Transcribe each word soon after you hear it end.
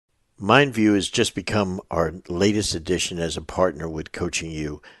MindView has just become our latest addition as a partner with Coaching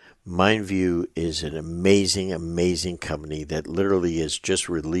You. MindView is an amazing, amazing company that literally is just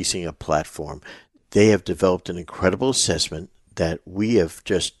releasing a platform. They have developed an incredible assessment that we have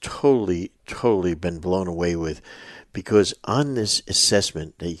just totally been blown away with, because on this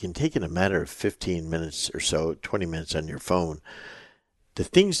assessment that you can take in a matter of 15 minutes or so, 20 minutes on your phone, the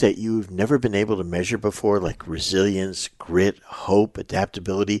things that you've never been able to measure before, like resilience, grit, hope,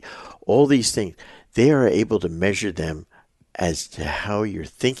 adaptability, all these things, they are able to measure them as to how you're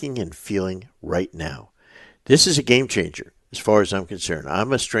thinking and feeling right now. This is a game changer as far as I'm concerned.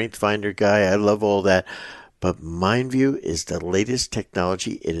 I'm a Strength Finder guy. I love all that. But MindView is the latest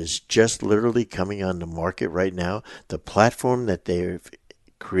technology. It is just literally coming on the market right now. The platform that they've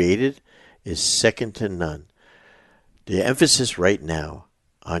created is second to none. The emphasis right now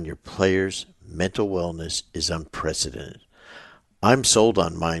on your players' mental wellness is unprecedented. I'm sold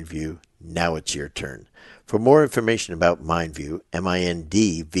on MindView. Now it's your turn. For more information about MindView,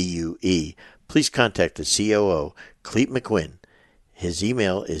 MINDVUE, please contact the COO, Clete McQuinn. His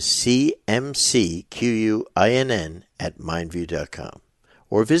email is cmcquinn@mindview.com,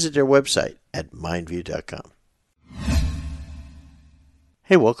 or visit their website at mindview.com.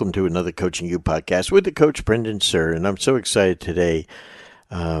 Hey, welcome to another Coaching You podcast with the coach, Brendan Suhr, and I'm so excited today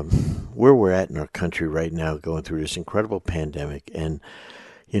where we're at in our country right now, going through this incredible pandemic. And,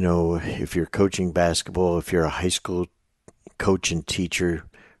 you know, if you're coaching basketball, if you're a high school coach and teacher,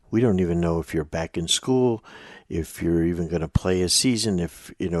 we don't even know if you're back in school, if you're even going to play a season,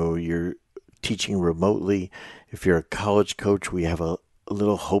 if, you know, you're teaching remotely. If you're a college coach, we have a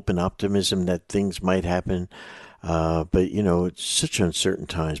little hope and optimism that things might happen. But, you know, it's such uncertain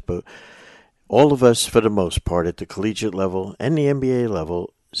times. But all of us, for the most part, at the collegiate level and the NBA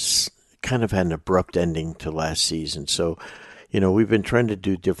level, kind of had an abrupt ending to last season. So, you know, we've been trying to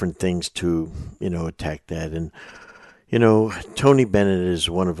do different things to, you know, attack that. And, you know, Tony Bennett is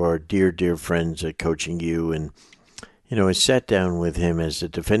one of our dear, dear friends at Coaching You. And, you know, I sat down with him as the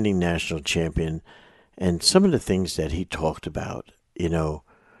defending national champion, and some of the things that he talked about, you know,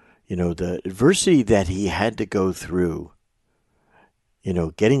 the adversity that he had to go through, you know,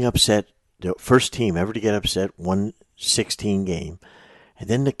 getting upset, the first team ever to get upset, 116 game, and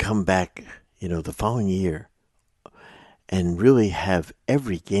then to come back, you know, the following year and really have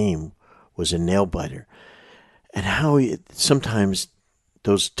every game was a nail biter, and how sometimes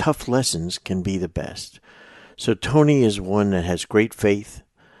those tough lessons can be the best. So Tony is one that has great faith,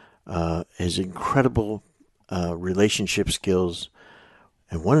 has incredible relationship skills,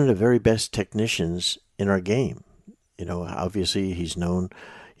 and one of the very best technicians in our game. You know, obviously he's known,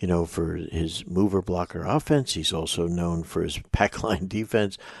 you know, for his mover blocker offense. He's also known for his pack line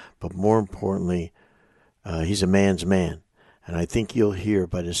defense. But more importantly, he's a man's man. And I think you'll hear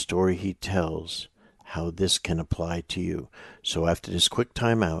by the story he tells how this can apply to you. So after this quick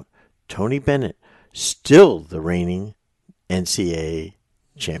timeout, Tony Bennett, still the reigning NCAA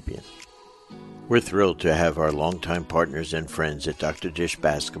champion. We're thrilled to have our longtime partners and friends at Dr. Dish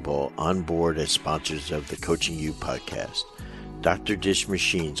Basketball on board as sponsors of the Coaching You podcast. Dr. Dish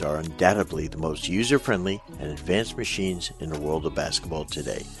machines are undoubtedly the most user-friendly and advanced machines in the world of basketball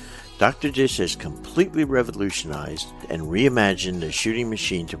today. Dr. Dish has completely revolutionized and reimagined the shooting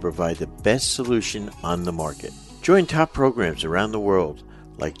machine to provide the best solution on the market. Join top programs around the world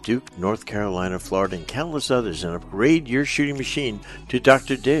like Duke, North Carolina, Florida, and countless others, and upgrade your shooting machine to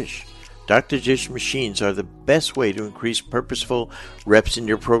Dr. Dish. Dr. Dish machines are the best way to increase purposeful reps in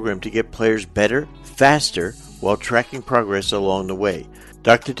your program to get players better, faster, while tracking progress along the way.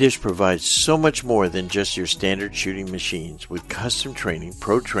 Dr. Dish provides so much more than just your standard shooting machines, with custom training,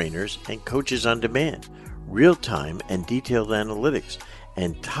 pro trainers, and coaches on demand, real-time and detailed analytics,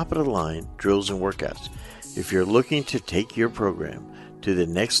 and top-of-the-line drills and workouts. If you're looking to take your program to the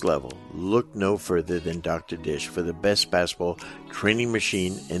next level, look no further than Dr. Dish for the best basketball training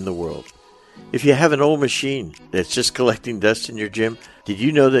machine in the world. If you have an old machine that's just collecting dust in your gym, did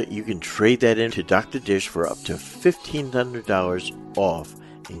you know that you can trade that in to Dr. Dish for up to $1,500 off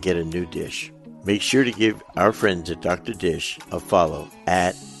and get a new dish? Make sure to give our friends at Dr. Dish a follow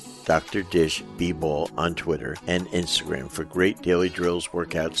at Dr. Dish B-Ball on Twitter and Instagram for great daily drills,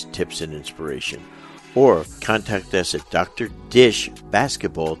 workouts, tips, and inspiration. Or contact us at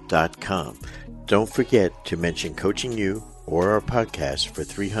drdishbasketball.com. Don't forget to mention Coaching You or our podcast for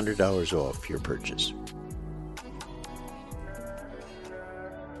 $300 off your purchase.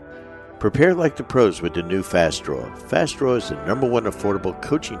 Prepare like the pros with the new Fast Draw. Fast Draw is the #1 affordable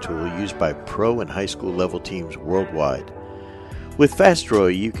coaching tool used by pro and high school level teams worldwide. With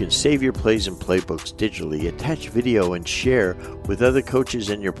FastDraw, you can save your plays and playbooks digitally, attach video, and share with other coaches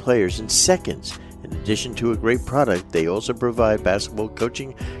and your players in seconds. In addition to a great product, they also provide basketball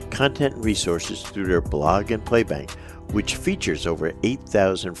coaching content and resources through their blog and Playbank, which features over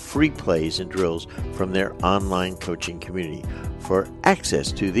 8,000 free plays and drills from their online coaching community. For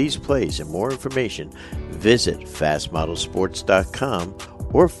access to these plays and more information, visit fastmodelsports.com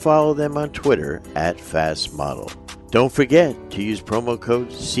or follow them on Twitter at FastModel. Don't forget to use promo code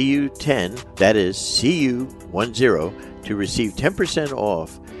CU10, that is CU10, to receive 10%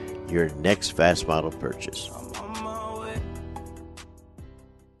 off your next Fast Model purchase.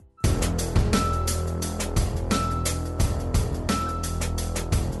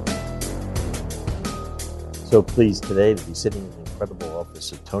 So pleased today to be sitting in the incredible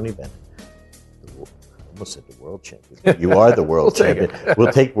office of Tony Bennett. I almost said the world champion. You are the world champion.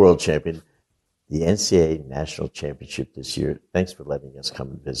 We'll take world champion. The NCAA National Championship this year. Thanks for letting us come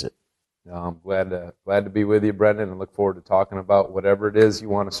and visit. No, I'm glad to be with you, Brendan, and look forward to talking about whatever it is you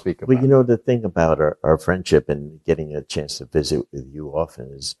want to speak about. Well, you know, the thing about our friendship and getting a chance to visit with you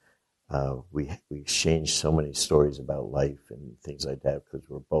often is we exchange so many stories about life and things like that because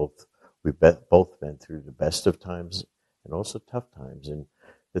we've both been through the best of times and also tough times. And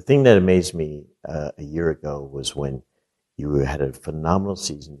the thing that amazed me a year ago was when you had a phenomenal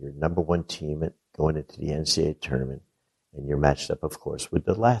season. You're number one team going into the NCAA tournament, and you're matched up, of course, with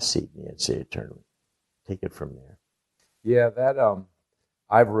the last seed in the NCAA tournament. Take it from there. Yeah, that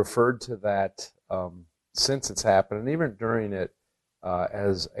I've referred to that since it's happened, and even during it,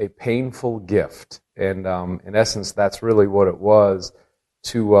 as a painful gift. And in essence, that's really what it was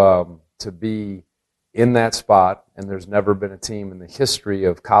to be in that spot. And there's never been a team in the history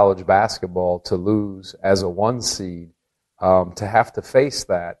of college basketball to lose as a one seed. To have to face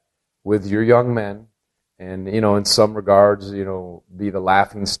that with your young men and, you know, in some regards, you know, be the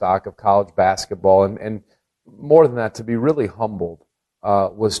laughing stock of college basketball and more than that, to be really humbled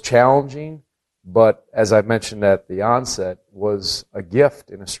was challenging, but as I mentioned at the onset, was a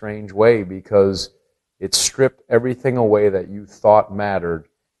gift in a strange way because it stripped everything away that you thought mattered,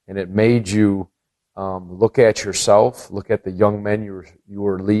 and it made you look at yourself, look at the young men you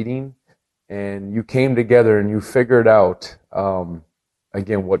were leading, and you came together and you figured out,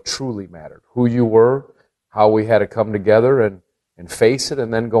 again, what truly mattered, who you were, how we had to come together and face it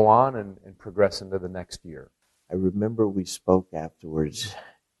and then go on and progress into the next year. I remember we spoke afterwards,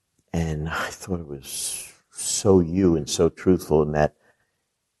 and I thought it was so you and so truthful in that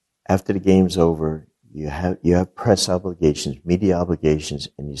after the game's over, you have press obligations, media obligations,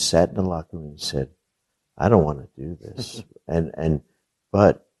 and you sat in the locker room and said, I don't want to do this.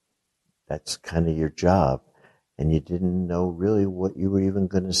 But that's kind of your job. And you didn't know really what you were even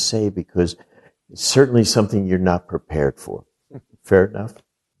going to say because it's certainly something you're not prepared for. Fair enough?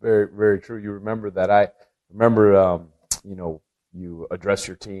 Very, very true. You remember that. I remember, you address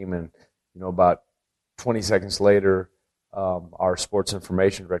your team and, about 20 seconds later, our sports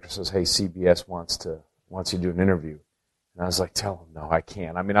information director says, hey, CBS wants you to do an interview. And I was like, tell him, no, I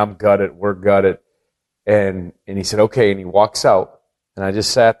can't. I mean, I'm gutted. We're gutted. And he said, okay. And he walks out. And I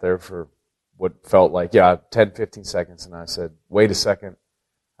just sat there for what felt like, 10, 15 seconds. And I said, wait a second.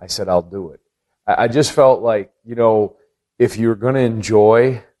 I said, I'll do it. I just felt like, if you're going to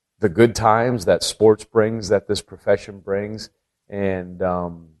enjoy the good times that sports brings, that this profession brings, and,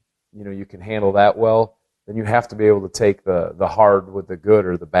 you can handle that well, then you have to be able to take the hard with the good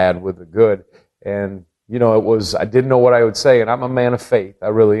or the bad with the good. And, I didn't know what I would say, and I'm a man of faith. I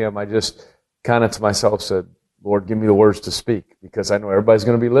really am. I just kind of to myself said, Lord, give me the words to speak, because I know everybody's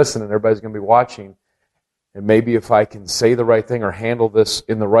going to be listening, everybody's going to be watching, and maybe if I can say the right thing or handle this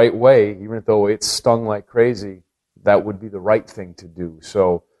in the right way, even though it stung like crazy, that would be the right thing to do.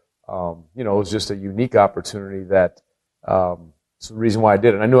 So, it was just a unique opportunity that, it's the reason why I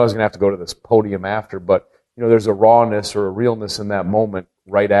did it. And I knew I was going to have to go to this podium after, but, there's a rawness or a realness in that moment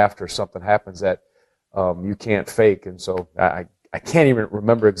right after something happens that you can't fake. And so I can't even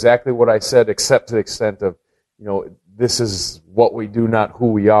remember exactly what I said, except to the extent of, this is what we do, not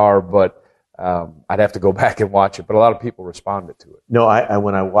who we are, but I'd have to go back and watch it. But a lot of people responded to it. No, I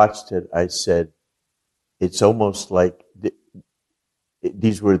when I watched it, I said, it's almost like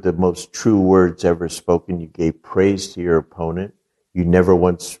these were the most true words ever spoken. You gave praise to your opponent. You never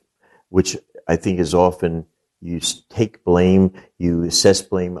once, which I think is often, you take blame, you assess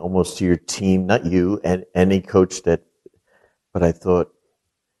blame almost to your team, not you, and any coach that, but I thought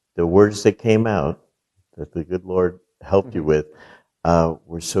the words that came out, that the good Lord helped you with,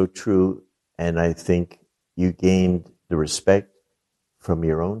 were so true, and I think you gained the respect from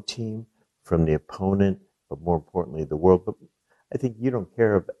your own team, from the opponent, but more importantly, the world. But I think you don't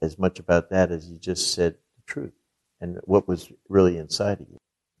care as much about that as you just said the truth and what was really inside of you.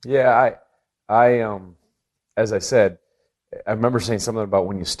 Yeah, as I said, I remember saying something about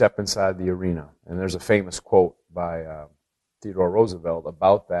when you step inside the arena, and there's a famous quote by Theodore Roosevelt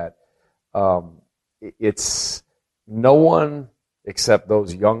about that. It's no one except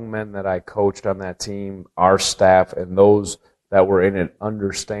those young men that I coached on that team, our staff, and those that were in it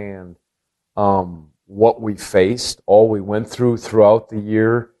understand what we faced, all we went through throughout the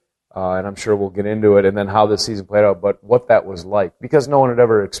year, and I'm sure we'll get into it, and then how the season played out, but what that was like, because no one had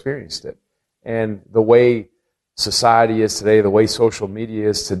ever experienced it. And the way society is today, the way social media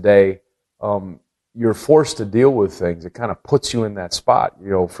is today, you're forced to deal with things. It kind of puts you in that spot. You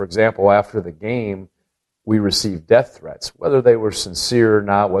know, for example, after the game, we received death threats. Whether they were sincere or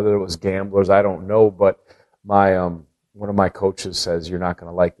not, whether it was gamblers, I don't know. But my one of my coaches says, "You're not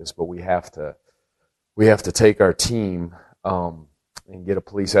going to like this, but we have to take our team and get a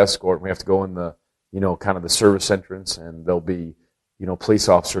police escort. We have to go in the, kind of the service entrance, and there'll be, police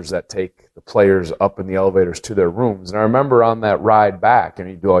officers that take the players up in the elevators to their rooms." And I remember on that ride back, and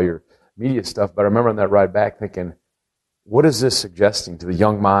you do all your media stuff, but I remember on that ride back thinking, what is this suggesting to the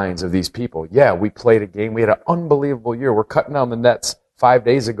young minds of these people? Yeah, we played a game. We had an unbelievable year. We're cutting down the nets 5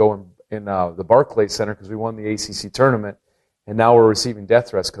 days ago in the Barclays Center because we won the ACC tournament, and now we're receiving death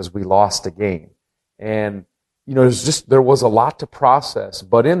threats because we lost a game. And, there was a lot to process,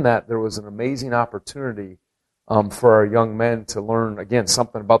 but in that there was an amazing opportunity for our young men to learn, again,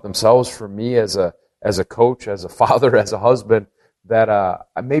 something about themselves. For me as a coach, as a father, as a husband, that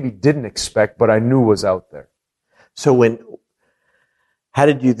I maybe didn't expect, but I knew was out there. So how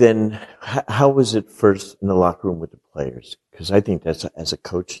did you then, how was it first in the locker room with the players? Because I think that's, as a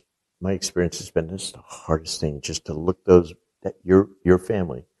coach, my experience has been this the hardest thing, just to look your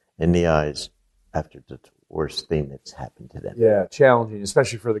family in the eyes after the worst thing that's happened to them. Yeah, challenging,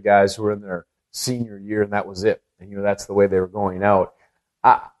 especially for the guys who were in their senior year, and that was it. And, that's the way they were going out.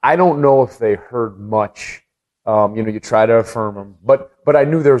 I don't know if they heard much. You try to affirm them, but I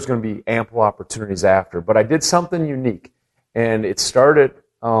knew there was going to be ample opportunities after. But I did something unique, and it started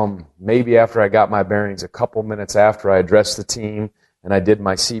maybe after I got my bearings, a couple minutes after I addressed the team and I did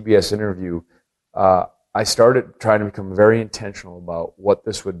my CBS interview. I started trying to become very intentional about what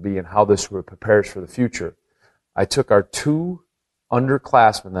this would be and how this would prepare us for the future. I took our 2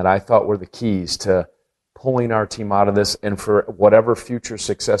 underclassmen that I thought were the keys to pulling our team out of this and for whatever future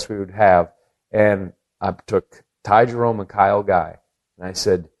success we would have, and I took Ty Jerome and Kyle Guy, and I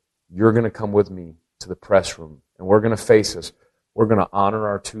said, you're going to come with me to the press room, and we're going to face this. We're going to honor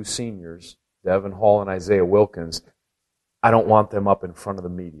our 2 seniors, Devin Hall and Isaiah Wilkins. I don't want them up in front of the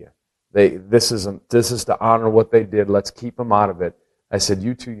media. This is to honor what they did. Let's keep them out of it. I said,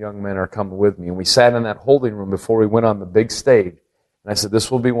 you 2 young men are coming with me. And we sat in that holding room before we went on the big stage. And I said, this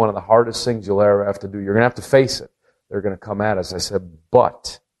will be one of the hardest things you'll ever have to do. You're going to have to face it. They're going to come at us. I said,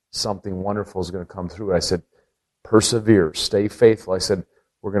 but something wonderful is going to come through. I said, persevere, stay faithful. I said,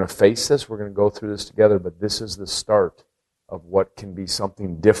 we're going to face this. We're going to go through this together, but this is the start of what can be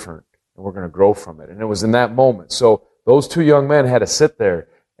something different, and we're going to grow from it. And it was in that moment. So those 2 young men had to sit there,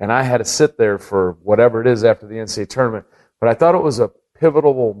 and I had to sit there for whatever it is after the NCAA tournament. But I thought it was a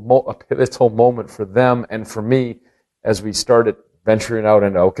pivotal moment for them and for me as we started venturing out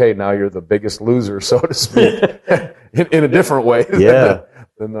into, okay, now you're the biggest loser, so to speak, in a different way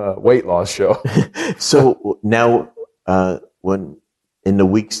than the weight loss show. So now, when in the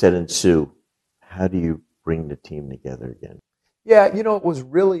weeks that ensue, how do you bring the team together again? Yeah, it was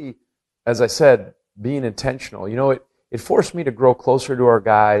really, as I said, being intentional. It forced me to grow closer to our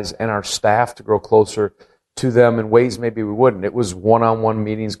guys and our staff to grow closer to them in ways maybe we wouldn't. It was one-on-one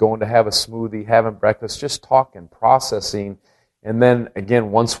meetings, going to have a smoothie, having breakfast, just talking, processing. And then,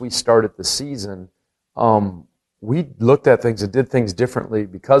 again, once we started the season, we looked at things and did things differently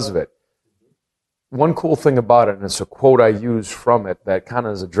because of it. One cool thing about it, and it's a quote I use from it that kind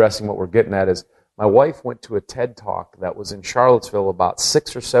of is addressing what we're getting at, is my wife went to a TED Talk that was in Charlottesville about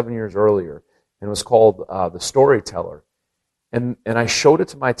 6 or 7 years earlier, and it was called The Storyteller. And I showed it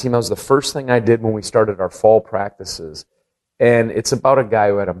to my team. That was the first thing I did when we started our fall practices. And it's about a guy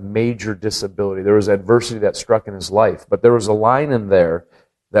who had a major disability. There was adversity that struck in his life. But there was a line in there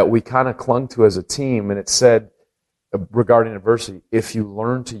that we kind of clung to as a team, and it said, regarding adversity, if you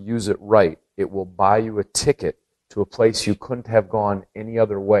learn to use it right, it will buy you a ticket to a place you couldn't have gone any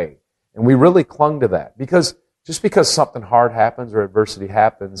other way. And we really clung to that. Because just because something hard happens or adversity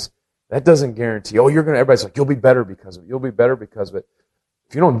happens, that doesn't guarantee, everybody's like, you'll be better because of it. You'll be better because of it.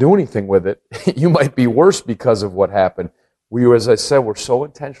 If you don't do anything with it, you might be worse because of what happened. We, as I said, we're so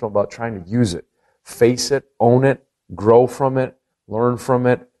intentional about trying to use it, face it, own it, grow from it, learn from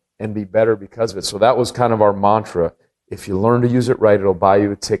it, and be better because of it. So that was kind of our mantra. If you learn to use it right, it'll buy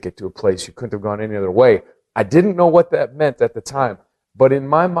you a ticket to a place you couldn't have gone any other way. I didn't know what that meant at the time, but in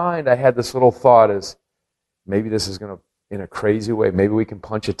my mind, I had this little thought as, maybe this is going to, in a crazy way, maybe we can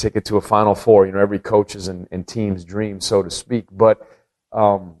punch a ticket to a Final Four, every coach's and team's dream, so to speak. But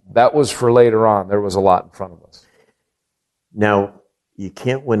that was for later on. There was a lot in front of us. Now, you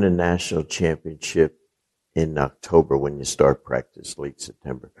can't win a national championship in October when you start practice late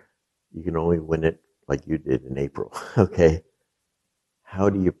September. You can only win it like you did in April, okay? How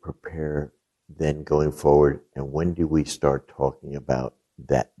do you prepare then going forward, and when do we start talking about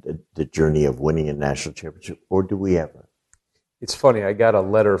that, the journey of winning a national championship, or do we ever? It's funny, I got a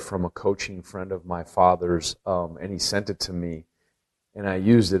letter from a coaching friend of my father's, and he sent it to me, and I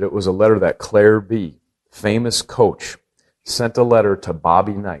used it. It was a letter that Claire B., famous coach, sent a letter to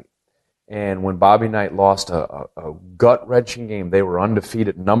Bobby Knight. And when Bobby Knight lost a gut-wrenching game, they were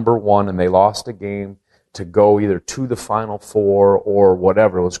undefeated, number one, and they lost a game to go either to the Final Four or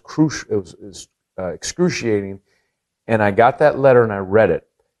whatever. It was crucial. It was excruciating. And I got that letter and I read it.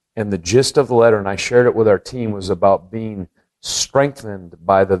 And the gist of the letter, and I shared it with our team, was about being strengthened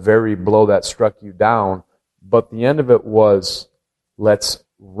by the very blow that struck you down. But the end of it was, let's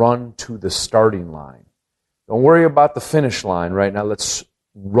run to the starting line. Don't worry about the finish line right now. Let's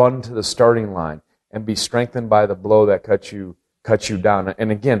run to the starting line and be strengthened by the blow that cut you down. And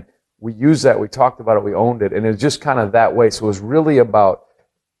again, we used that, we talked about it, we owned it, and it was just kind of that way. So it was really about,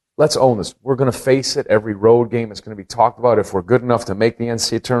 let's own this. We're going to face it. Every road game is going to be talked about. If we're good enough to make the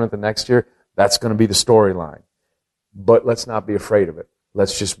NCAA tournament the next year, that's going to be the storyline. But let's not be afraid of it.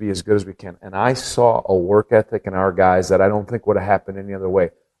 Let's just be as good as we can. And I saw a work ethic in our guys that I don't think would have happened any other way.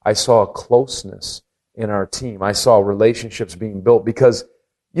 I saw a closeness in our team. I saw relationships being built because,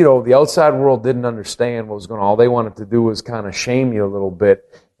 the outside world didn't understand what was going on. All they wanted to do was kind of shame you a little bit.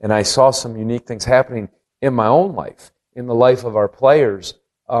 And I saw some unique things happening in my own life, in the life of our players,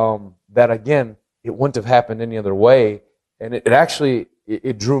 that, again, it wouldn't have happened any other way. And it actually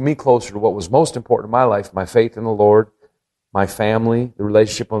drew me closer to what was most important in my life, my faith in the Lord, my family, the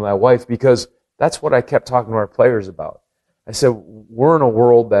relationship with my wife, because that's what I kept talking to our players about. I said, we're in a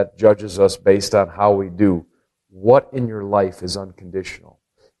world that judges us based on how we do. What in your life is unconditional?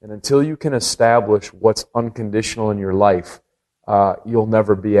 And until you can establish what's unconditional in your life, you'll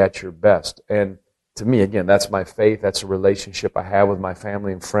never be at your best. And to me, again, that's my faith. That's a relationship I have with my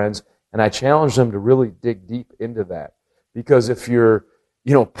family and friends. And I challenge them to really dig deep into that. Because if you're,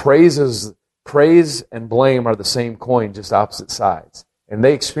 praise and blame are the same coin, just opposite sides. And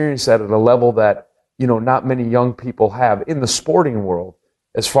they experience that at a level that, not many young people have in the sporting world,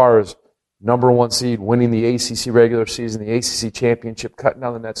 as far as number one seed, winning the ACC regular season, the ACC championship, cutting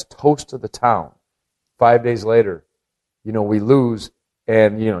down the nets, toast to the town. 5 days later, we lose,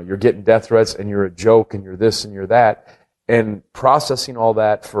 and, you're getting death threats, and you're a joke, and you're this, and you're that. And processing all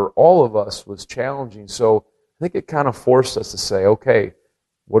that for all of us was challenging. So I think it kind of forced us to say, okay,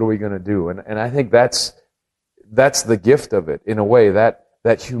 what are we going to do? And I think that's the gift of it, in a way,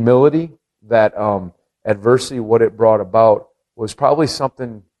 that humility, that adversity, what it brought about was probably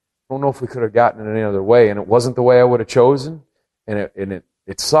something, I don't know if we could have gotten it any other way, and it wasn't the way I would have chosen, and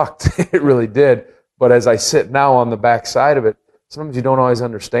it sucked. It really did. But as I sit now on the backside of it, sometimes you don't always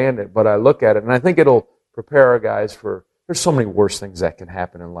understand it, but I look at it, and I think it'll prepare our guys for, there's so many worse things that can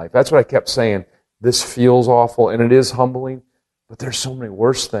happen in life. That's what I kept saying. This feels awful, and it is humbling, but there's so many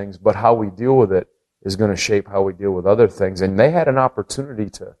worse things, but how we deal with it is going to shape how we deal with other things. And they had an opportunity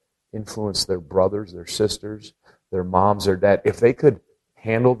to influence their brothers, their sisters, their moms, their dad. If they could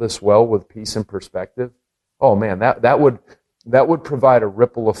handle this well with peace and perspective, oh man, that would provide a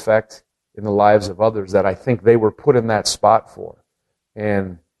ripple effect in the lives of others that I think they were put in that spot for.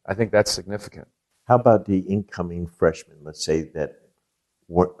 And I think that's significant. How about the incoming freshmen? Let's say that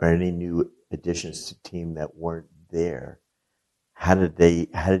were any new additions to the team that weren't there. How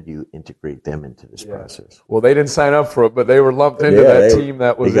did you integrate them into this process? Well, they didn't sign up for it, but they were lumped into that team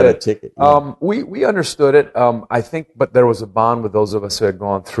that was they got a ticket. Yeah. We understood it, I think, but there was a bond with those of us who had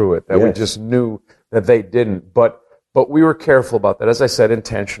gone through it that we just knew that they didn't. But we were careful about that. As I said,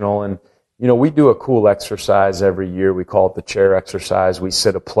 intentional. And, we do a cool exercise every year. We call it the chair exercise. We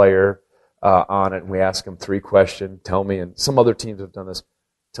sit a player on it, and we ask them 3 questions. Tell me, and some other teams have done this,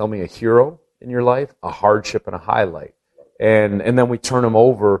 tell me a hero in your life, a hardship, and a highlight. And then we turn them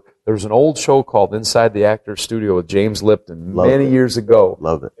over. There was an old show called Inside the Actor's Studio with James Lipton many years ago.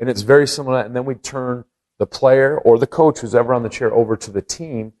 Love it. And it's very similar to that. And then we turn the player or the coach who's ever on the chair over to the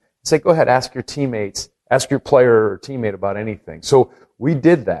team and say, go ahead, ask your teammates, ask your player or teammate about anything. So we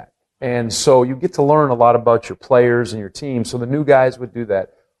did that. And so you get to learn a lot about your players and your team. So the new guys would do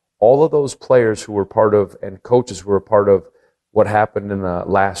that. All of those players who were part of, and coaches who were part of what happened in the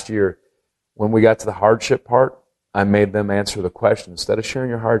last year, when we got to the hardship part, I made them answer the question. Instead of sharing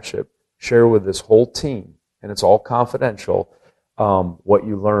your hardship, share with this whole team, and it's all confidential, what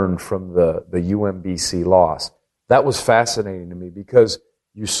you learned from the UMBC loss. That was fascinating to me because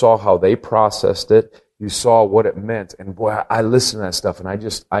you saw how they processed it. You saw what it meant. And boy, I listened to that stuff, and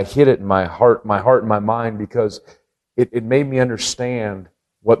I hit it in my heart and my mind, because it made me understand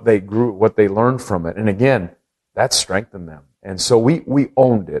what they learned from it. And again, that strengthened them. And so we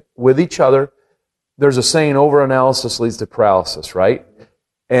owned it with each other. There's a saying, overanalysis leads to paralysis, right?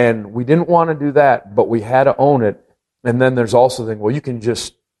 And we didn't want to do that, but we had to own it. And then there's also the thing, well, you can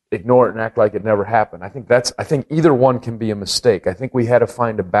just ignore it and act like it never happened. I think either one can be a mistake. I think we had to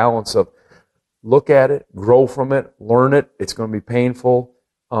find a balance of look at it, grow from it, learn it. It's going to be painful.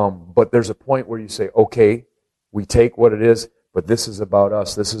 But there's a point where you say, okay, we take what it is, but this is about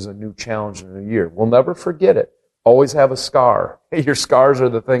us. This is a new challenge in a new year. We'll never forget it. Always have a scar. Your scars are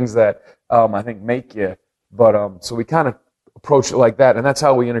the things that I think make you. But so we kind of approach it like that, and that's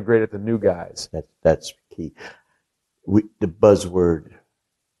how we integrated the new guys. That's key. The buzzword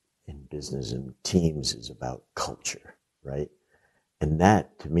in business and teams is about culture, right? And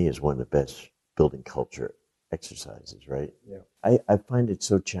that, to me, is one of the best building culture exercises, right? Yeah. I find it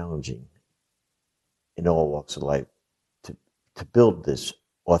so challenging in all walks of life to build this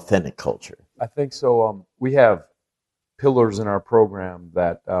authentic culture. I think so. We have pillars in our program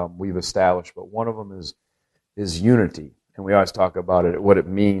that we've established, but one of them is unity. And we always talk about it. What it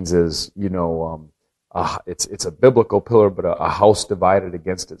means is, it's a biblical pillar, but a house divided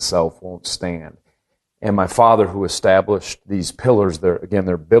against itself won't stand. And my father, who established these pillars,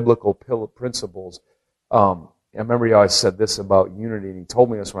 they're biblical principles. I remember he always said this about unity, and he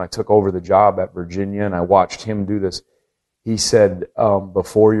told me this when I took over the job at Virginia, and I watched him do this. He said,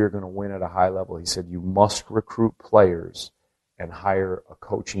 before you're going to win at a high level, he said, you must recruit players and hire a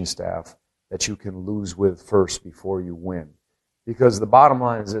coaching staff that you can lose with first before you win. Because the bottom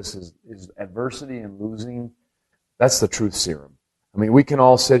line is this, is adversity and losing, that's the truth serum. I mean, we can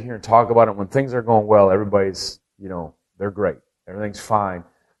all sit here and talk about it. When things are going well, everybody's, they're great. Everything's fine.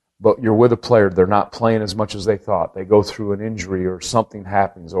 But you're with a player, they're not playing as much as they thought. They go through an injury or something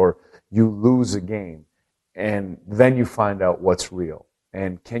happens, or you lose a game. And then you find out what's real.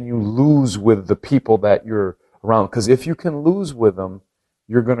 And can you lose with the people that you're around? Because if you can lose with them,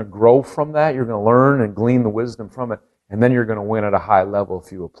 you're going to grow from that. You're going to learn and glean the wisdom from it. And then you're going to win at a high level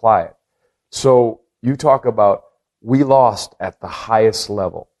if you apply it. So you talk about, we lost at the highest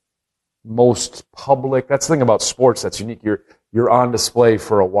level. Most public, that's the thing about sports that's unique. You're on display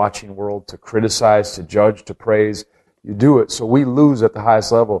for a watching world to criticize, to judge, to praise. You do it. So we lose at the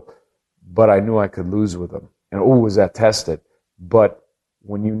highest level. But I knew I could lose with them. And was that tested? But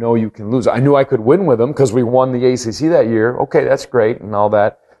when you know you can lose, I knew I could win with them because we won the ACC that year. Okay, that's great and all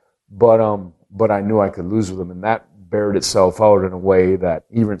that. But I knew I could lose with them, and that bared itself out in a way that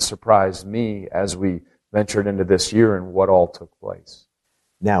even surprised me as we ventured into this year and what all took place.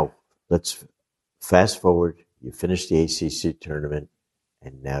 Now, let's fast forward. You finished the ACC tournament,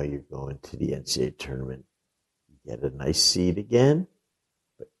 and now you're going to the NCAA tournament. You get a nice seed again.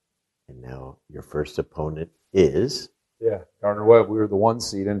 And now your first opponent is? Yeah, Gardner-Webb. We were the 1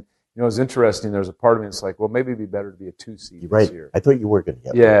 seed. And, it was interesting. There's a part of me that's like, well, maybe it'd be better to be a 2 seed this year. I thought you were going to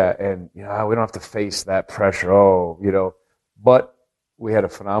get Yeah, and, we don't have to face that pressure. But we had a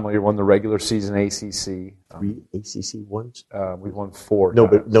phenomenal year. Won the regular season ACC. 3 ACC ones? We won 4 No,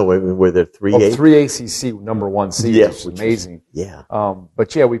 times. Were there 3 3 ACC number 1 seeds. Yes, which was amazing. Yeah.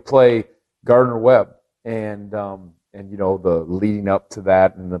 But, we play Gardner-Webb. And the leading up to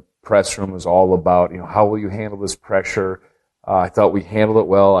that and the press room was all about, how will you handle this pressure? I thought we handled it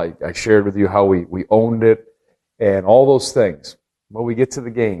well. I shared with you how we owned it and all those things. But we get to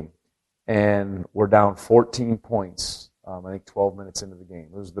the game, and we're down 14 points, I think 12 minutes into the game.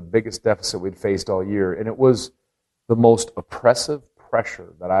 It was the biggest deficit we'd faced all year, and it was the most oppressive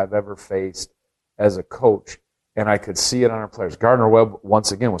pressure that I've ever faced as a coach, and I could see it on our players. Gardner-Webb,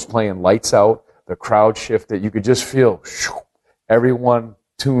 once again, was playing lights out. The crowd shifted. You could just feel everyone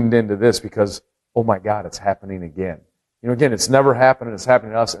tuned into this because, oh my God, it's happening again. Again, it's never happened, and it's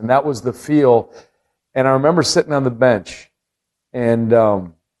happening to us. And that was the feel. And I remember sitting on the bench, and,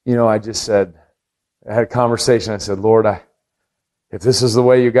 I just said, I had a conversation. I said, Lord, if this is the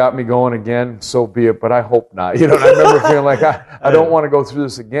way you got me going again, so be it, but I hope not. And I remember feeling like, I don't want to go through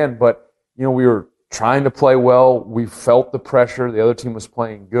this again. But, we were trying to play well. We felt the pressure. The other team was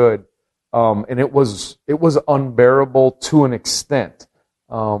playing good. And it was unbearable to an extent.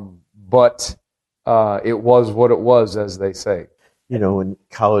 but it was what it was, as they say. In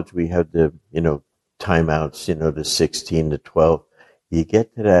college we had the, timeouts, the 16 to 12. You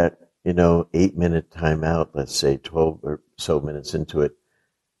get to that, 8-minute timeout, let's say 12 or so minutes into it.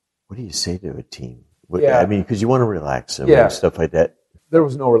 What do you say to a team? Because you want to relax them and stuff like that. There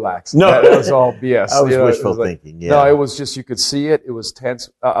was no relaxing. No. That was all BS. I was wishful thinking, No, it was just, you could see it. It was tense.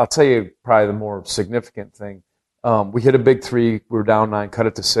 I'll tell you probably the more significant thing. We hit a big three. We were down 9, cut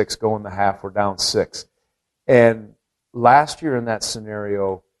it to 6, go in the half. We're down 6. And last year in that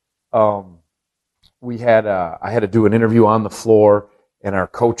scenario, I had to do an interview on the floor, and our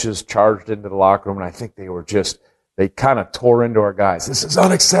coaches charged into the locker room, and I think they kind of tore into our guys. This is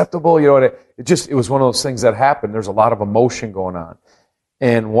unacceptable. And it was one of those things that happened. There's a lot of emotion going on.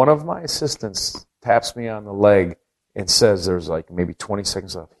 And one of my assistants taps me on the leg and says, there's like maybe 20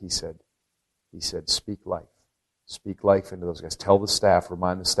 seconds left. He said, speak life. Speak life into those guys. Tell the staff,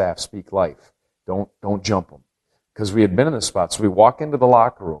 remind the staff, speak life. Don't jump them. Because we had been in the spot. So we walk into the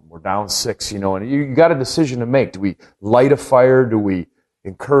locker room. We're down 6, and you got a decision to make. Do we light a fire? Do we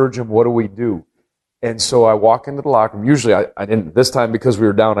encourage them? What do we do? And so I walk into the locker room. Usually I didn't, this time because we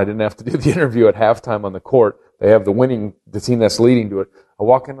were down, I didn't have to do the interview at halftime on the court. They have the team that's leading to it. I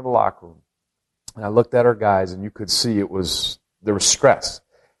walk into the locker room, and I looked at our guys, and you could see there was stress.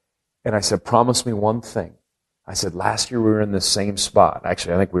 And I said, promise me one thing. I said, last year we were in the same spot.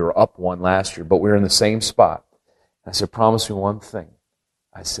 Actually, I think we were up 1 last year, but we were in the same spot. I said, promise me one thing.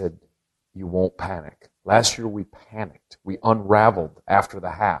 I said, you won't panic. Last year we panicked. We unraveled after the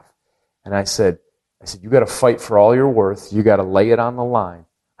half. And I said, you got to fight for all you're worth. You got to lay it on the line.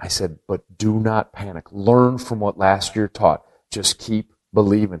 I said, but do not panic. Learn from what last year taught. Just keep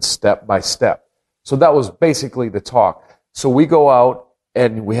believing step by step. So that was basically the talk. So we go out,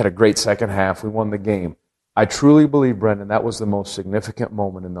 and we had a great second half. We won the game. I truly believe, Brendan, that was the most significant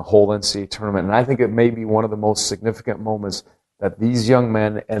moment in the whole NCAA tournament. And I think it may be one of the most significant moments that these young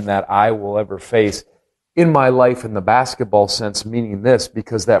men and that I will ever face in my life in the basketball sense, meaning this,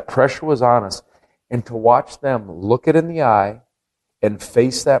 because that pressure was on us. And to watch them look it in the eye and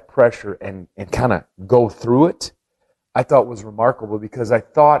face that pressure and kind of go through it, I thought was remarkable, because I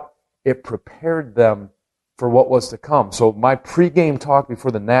thought it prepared them for what was to come. So my pregame talk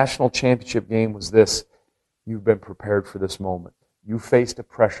before the national championship game was this: you've been prepared for this moment. You faced a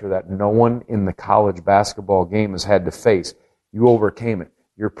pressure that no one in the college basketball game has had to face. You overcame it.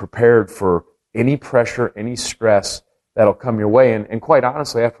 You're prepared for any pressure, any stress that'll come your way. And quite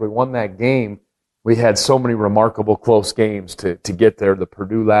honestly, after we won that game, we had so many remarkable close games to get there. The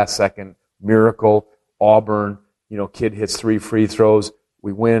Purdue last second miracle, Auburn, kid hits 3 free throws.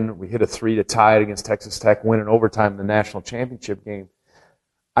 We win. We hit a 3 to tie it against Texas Tech, win in overtime in the national championship game.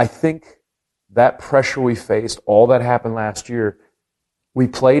 I think that pressure we faced, all that happened last year, we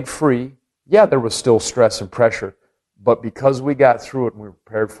played free. Yeah, there was still stress and pressure, but because we got through it and we were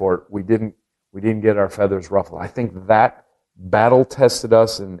prepared for it, we didn't get our feathers ruffled. I think that battle tested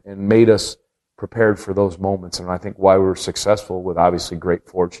us and made us prepared for those moments, and I think why we were successful with obviously great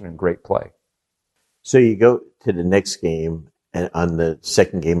fortune and great play. So you go to the next game, and on the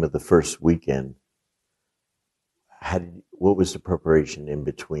second game of the first weekend, what was the preparation in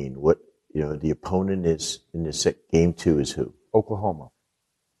between? What the opponent is in the game 2 is who? Oklahoma.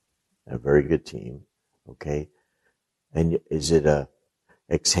 A very good team. Okay. And is it a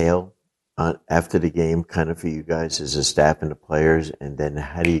exhale after the game kind of for you guys as a staff and the players? And then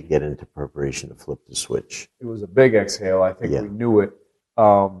how do you get into preparation to flip the switch? It was a big exhale. I think we knew it.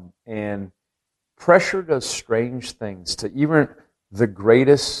 And pressure does strange things to even the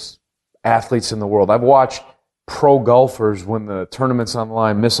greatest athletes in the world. I've watched pro golfers, when the tournament's on the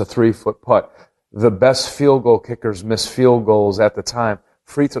line, miss a 3-foot putt. The best field goal kickers miss field goals at the time.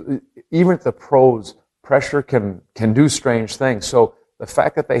 Even at the pros, pressure can do strange things. So the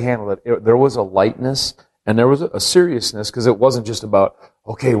fact that they handled it, there was a lightness and there was a seriousness, because it wasn't just about,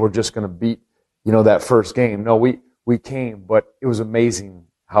 okay, we're just going to beat, that first game. No, we came, but it was amazing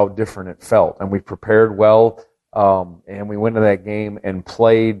how different it felt. And we prepared well, and we went to that game and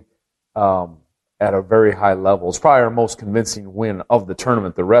played at a very high level. It's probably our most convincing win of the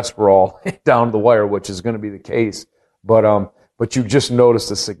tournament. The rest were all down to the wire, which is going to be the case. But you just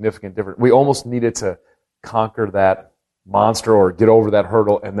noticed a significant difference. We almost needed to conquer that monster or get over that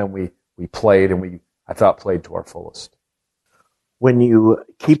hurdle, and then we played, and I thought played to our fullest. When you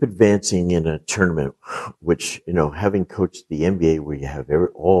keep advancing in a tournament, which, having coached the NBA where you have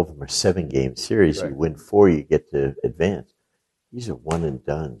all of them are 7-game series, right. You win 4, you get to advance. These are one and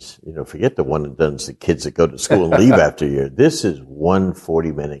dones. Forget the one and dones, the kids that go to school and leave after a year. This is one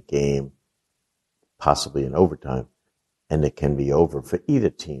 40-minute game, possibly in overtime, and it can be over for either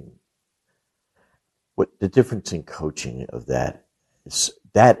team. what the difference in coaching of that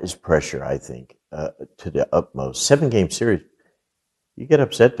is pressure, I think, to the utmost. 7-game series, you get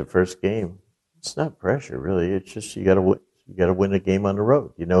upset the first game. It's not pressure, really. It's just you got to win a game on the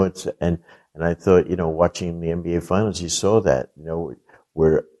road. And I thought, watching the NBA Finals, you saw that,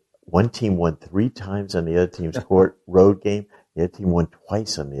 where one team won 3 times on the other team's court road game, the other team won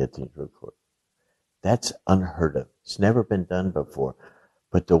twice on the other team's road court. That's unheard of. It's never been done before.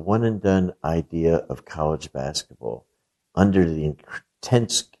 But the one and done idea of college basketball, under the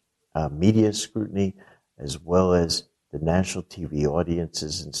intense media scrutiny, as well as the national TV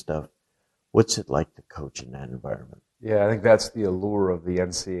audiences and stuff, what's it like to coach in that environment? Yeah, I think that's the allure of the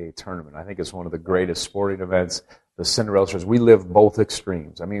NCAA tournament. I think it's one of the greatest sporting events. The Cinderella stories. We live both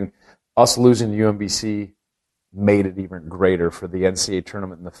extremes. I mean, us losing to UMBC made it even greater for the NCAA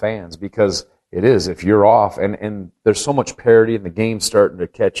tournament and the fans, because it is, if you're off, and there's so much parity and the game's starting to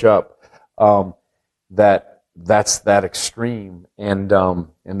catch up, that's that extreme. And then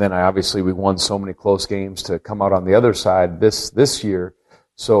we won so many close games to come out on the other side this year.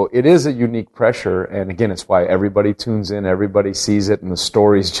 So it is a unique pressure, and again, it's why everybody tunes in, everybody sees it, and the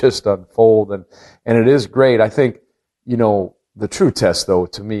stories just unfold, and it is great. I think, the true test, though,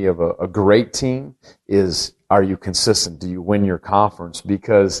 to me, of a great team is, are you consistent? Do you win your conference?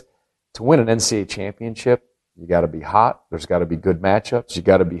 Because to win an NCAA championship, you got to be hot, there's got to be good matchups, you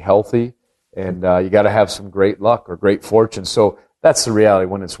got to be healthy, and you got to have some great luck or great fortune. So that's the reality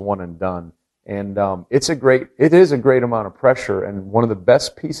when it's one and done. And it is a great amount of pressure. And one of the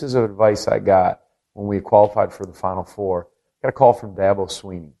best pieces of advice I got when we qualified for the Final Four, I got a call from Dabo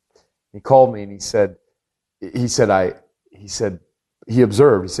Swinney. He called me and he said,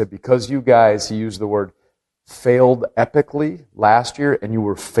 because you guys, he used the word, failed epically last year, and you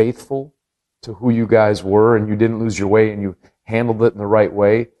were faithful to who you guys were, and you didn't lose your way, and you handled it in the right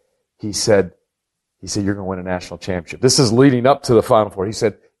way. He said, you're going to win a national championship. This is leading up to the Final Four. He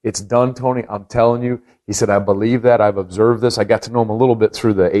said, it's done, Tony. I'm telling you. He said, I believe that. I've observed this. I got to know him a little bit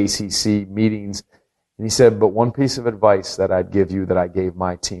through the ACC meetings. And he said, but one piece of advice that I'd give you that I gave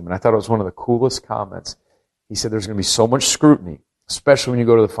my team, and I thought it was one of the coolest comments. He said, there's going to be so much scrutiny, especially when you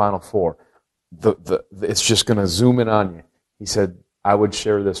go to the Final Four. It's just going to zoom in on you. He said, I would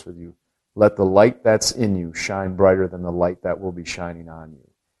share this with you. Let the light that's in you shine brighter than the light that will be shining on you.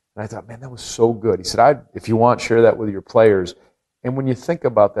 And I thought, man, that was so good. He said, if you want, share that with your players. And when you think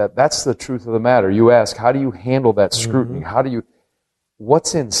about that, that's the truth of the matter. You ask, how do you handle that scrutiny?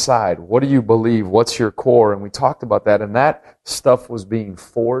 What's inside? What do you believe? What's your core? And we talked about that, and that stuff was being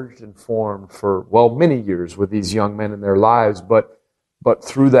forged and formed for, many years with these young men in their lives, but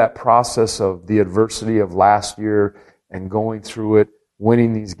through that process of the adversity of last year and going through it,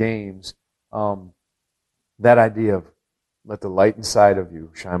 winning these games, that idea of let the light inside of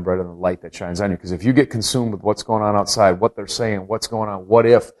you shine brighter than the light that shines on you. Because if you get consumed with what's going on outside, what they're saying, what's going on, what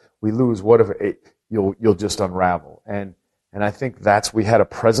if we lose, what if you'll just unravel. And I think we had a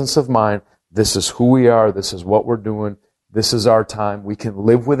presence of mind. This is who we are. This is what we're doing. This is our time. We can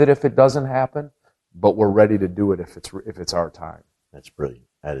live with it if it doesn't happen, but we're ready to do it if it's our time. That's brilliant.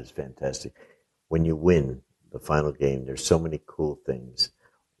 That is fantastic. When you win the final game, there's so many cool things.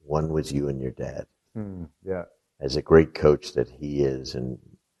 One was you and your dad. Yeah. As a great coach that he is and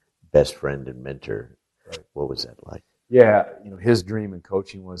best friend and mentor, right. What was that like? Yeah, his dream in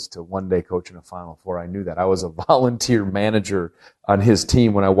coaching was to one day coach in a Final Four. I knew that. I was a volunteer manager on his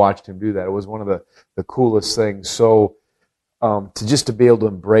team when I watched him do that. It was one of the coolest things. So to be able to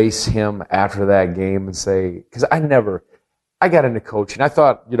embrace him after that game and say, because I got into coaching. I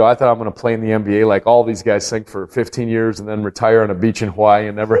thought I'm going to play in the NBA like all these guys think for 15 years and then retire on a beach in Hawaii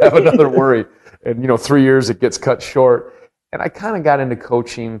and never have another worry. And 3 years it gets cut short. And I kind of got into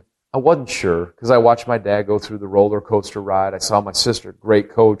coaching. I wasn't sure because I watched my dad go through the roller coaster ride. I saw my sister, great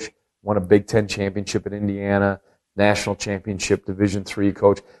coach, won a Big Ten championship at Indiana, national championship, Division III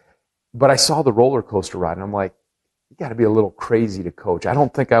coach. But I saw the roller coaster ride, and I'm like, you got to be a little crazy to coach. I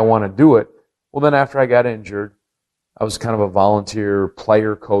don't think I want to do it. Well, then after I got injured, I was kind of a volunteer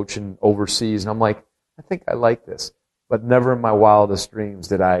player coach and overseas, and I'm like, I think I like this. But never in my wildest dreams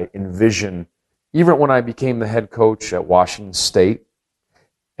did I envision, even when I became the head coach at Washington State,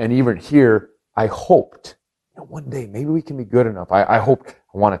 and even here, I hoped, one day maybe we can be good enough. I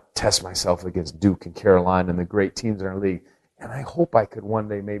want to test myself against Duke and Carolina and the great teams in our league. And I hope I could one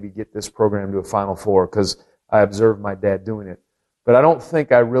day maybe get this program to a Final Four because I observed my dad doing it. But I don't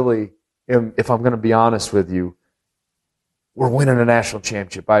think I really am, if I'm going to be honest with you, we're winning a national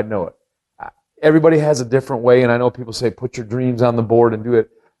championship. I know it. Everybody has a different way, and I know people say put your dreams on the board and do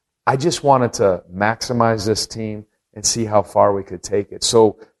it. I just wanted to maximize this team and see how far we could take it.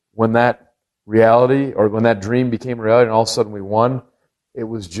 So when that reality, or when that dream became reality and all of a sudden we won, it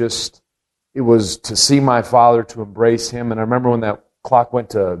was to see my father, to embrace him. And I remember when that clock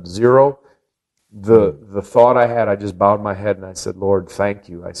went to 0, the thought I had, I just bowed my head and I said, Lord, thank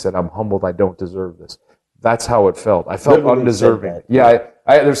you. I said, I'm humbled. I don't deserve this. That's how it felt. I felt Literally undeserving. Yeah,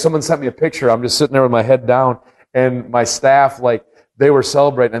 there's someone sent me a picture. I'm just sitting there with my head down, and my staff, like, they were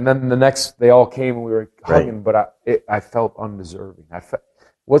celebrating. And then they all came and we were hugging, but I felt undeserving.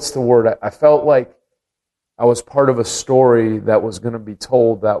 What's the word? I felt like I was part of a story that was going to be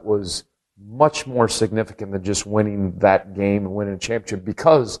told that was much more significant than just winning that game and winning a championship,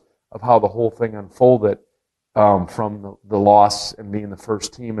 because of how the whole thing unfolded, from the loss and being the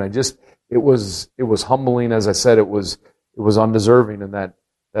first team. And it was humbling. As I said, it was undeserving, and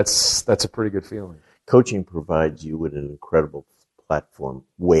that's a pretty good feeling. Coaching provides you with an incredible platform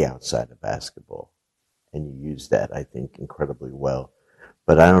way outside of basketball, and you use that, I think, incredibly well.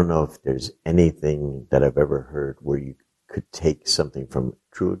 But I don't know if there's anything that I've ever heard where you could take something from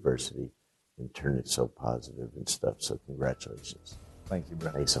true adversity and turn it so positive and stuff. So congratulations. Thank you,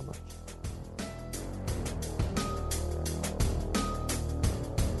 Brent. Thanks so much.